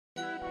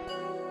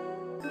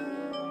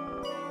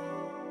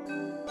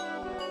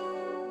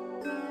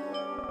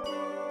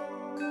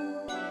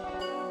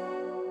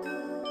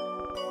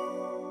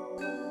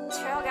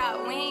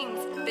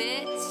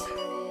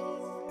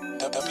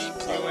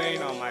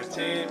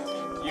team,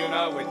 you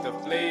know, with the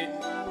fleet.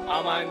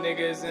 All my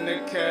niggas in the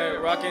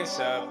cut, rockin'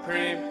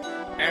 Supreme,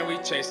 and we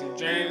chasing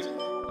dreams.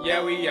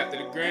 Yeah, we after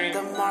the green.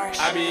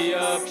 I be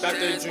up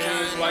after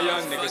dreams while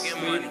y'all niggas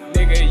sleep.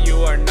 Nigga, you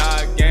are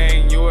not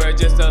gang, you are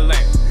just a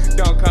lame.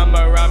 Don't come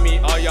around me,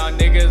 all y'all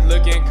niggas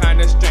looking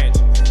kinda strange.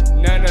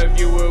 None of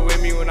you were with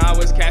me when I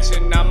was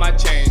cashing out my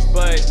change,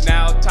 but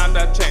now times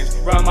have changed.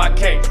 Run my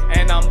cake,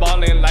 and I'm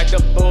ballin' like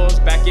the Bulls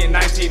back in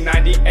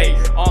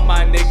 1998. All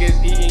my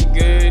niggas eating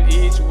good,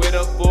 each with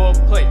a full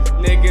plate.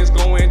 Niggas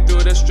going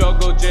through the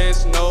struggle,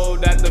 just know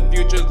that the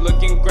future's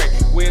looking great.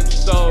 Whip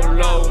so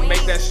low,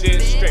 make that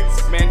shit straight.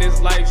 Man, this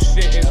life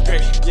shit is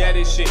great. Yeah,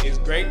 this shit is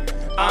great.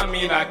 I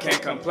mean, I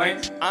can't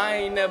complain. I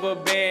ain't never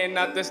been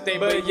out the state,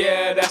 but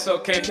yeah, that's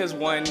okay, cause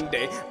one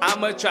day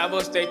I'ma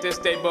travel state to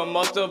state, but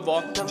most of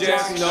all,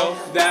 just know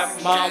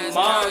that my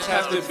moms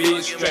has to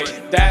be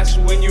straight. That's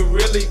when you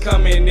really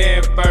coming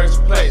in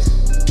first place.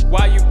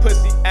 Why you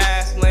pussy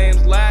ass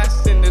lames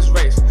last in this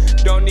race?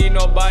 Don't need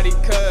nobody,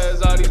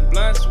 cause all these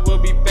blunts will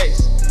be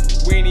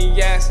faced. Weenie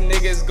ass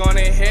niggas gonna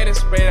hit and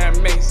spray that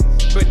mace,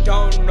 but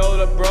don't know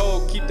the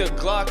bro, keep the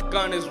Glock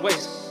on his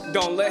waist.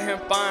 Don't let him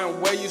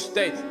find where you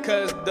stay,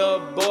 cause the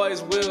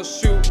boys will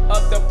shoot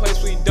up the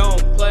place we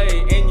don't play.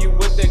 And you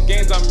with the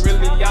games, I'm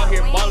really out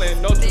here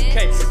ballin', no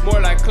 2K,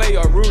 more like Clay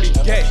or Rudy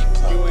Gay.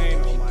 You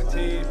ain't on my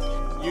team,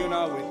 you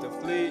not with the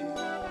fleet.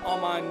 All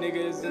my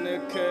niggas in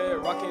the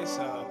cut, rockin'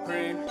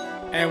 Supreme,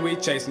 and we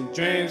chasing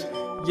dreams.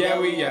 Yeah,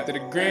 we after the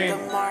green.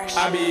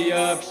 I be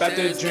up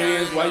after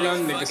dreams while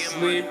young niggas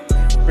sleep.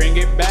 Bring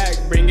it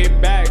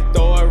back,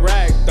 throw a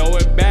rack, throw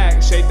it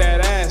back, shake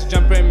that ass,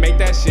 jump and make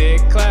that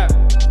shit clap.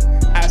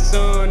 As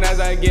soon as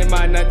I get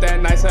my nut,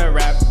 that night's a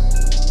wrap.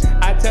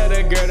 I tell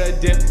the girl to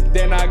dip,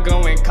 then I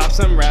go and cop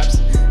some raps,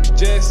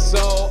 just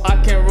so I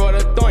can roll the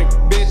doink.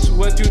 Bitch,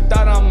 what you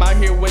thought? I'm out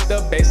here with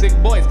the basic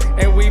boys,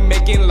 and we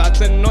making lots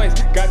of noise.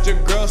 Got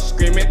your girl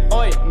screaming,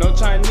 oi, no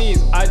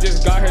Chinese. I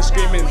just got her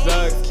screaming,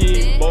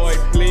 Zucky, boy,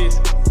 please.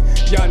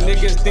 Y'all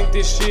niggas think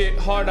this shit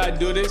hard, I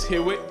do this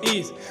here with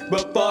ease.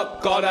 But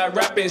fuck all that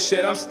rapping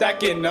shit, I'm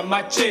stacking up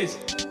my cheese.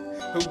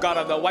 Who got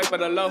all the white or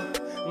the low?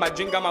 My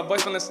drink got my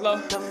voice feeling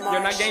slow. You're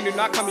not gang, do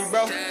not call me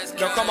bro.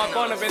 Don't call my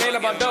phone if it ain't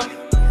about dough.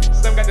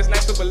 SliM got this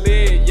nice super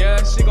lid,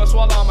 yeah. She gon'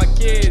 swallow all my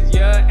kids,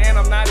 yeah. And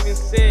I'm not even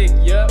sick,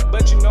 yeah.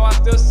 But you know I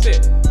still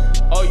sit.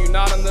 Oh, you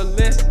not on the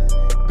list?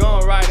 Go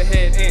on right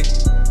ahead in.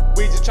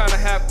 We just tryna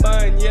have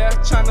fun, yeah.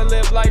 Tryna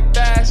live life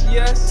fast,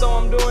 yeah. So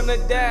I'm doing the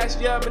dash,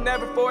 yeah. But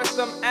never for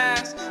some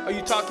ass. Are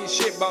you talking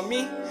shit about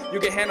me? You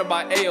get handled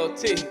by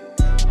AOT.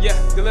 Yeah,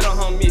 the little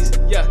homies,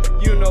 yeah,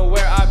 you know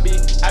where I be.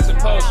 As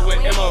opposed with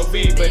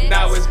MOB, but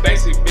now it's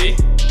basic B.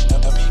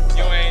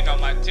 You ain't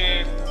on my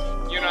team,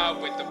 you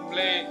not with the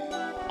fleet.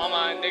 All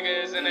my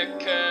niggas in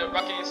the cut,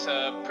 rockin'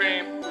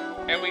 Supreme,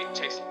 and we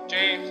chasing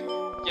dreams.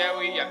 Yeah,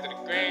 we after the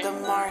green.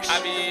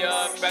 I be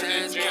up after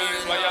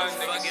dreams while y'all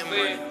niggas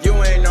sleep.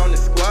 You ain't on the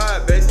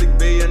squad, basic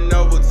B a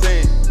noble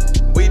team.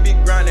 We be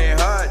grinding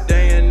hard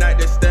day and night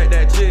to stack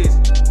that cheese.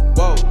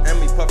 Whoa, and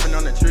we puffin'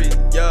 on the tree,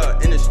 yeah.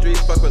 In the streets,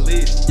 fuck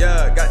police,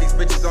 yeah. Got these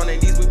bitches on their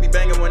knees, we be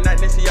banging one night,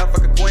 then she out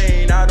fuck a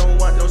queen. I don't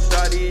want no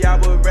shawty, I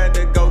would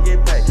rather go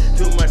get paid.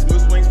 Too much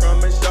mood swings from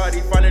a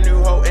shawty, find a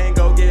new hoe and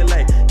go get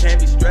laid.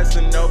 Can't be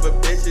stressing over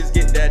bitches,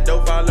 get that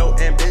dope, follow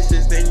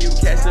ambitious. Then you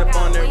catch up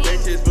on the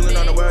riches, ruling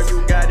on the world,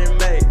 you got it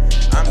made.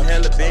 I'm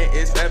hella bent,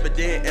 it's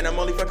evident, and I'm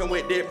only fucking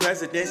with dead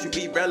presidents. You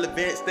be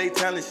relevant, stay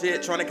telling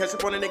shit, trying to catch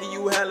up on a nigga,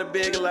 you hella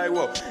big, like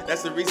whoa.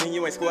 That's the reason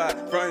you ain't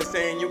squad. Front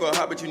saying you gon'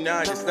 hot, but you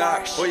not, just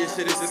stop. Boy, your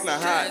shit is just not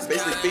hot.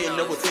 Basically being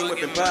noble team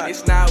whipping pop.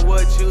 It's not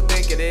what you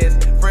think it is.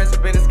 Friends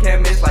of business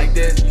can't miss like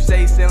this. You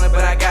say ceiling,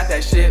 but I got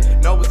that shit.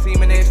 Noble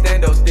team and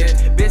extendo stick.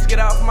 Bitch, get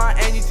off my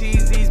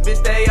NUTZs, bitch,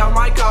 stay off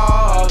my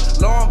car.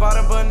 Low on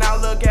bottom, but now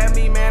look at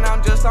me, man,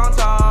 I'm just on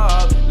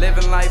top.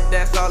 Living life,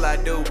 that's all I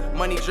do.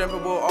 Money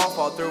dripping will all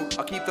fall through.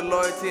 I'll keep the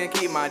loyalty and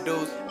keep my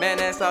dues. Man,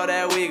 that's all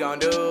that we gon'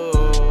 do.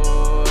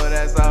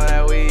 That's all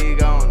that we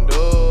gon'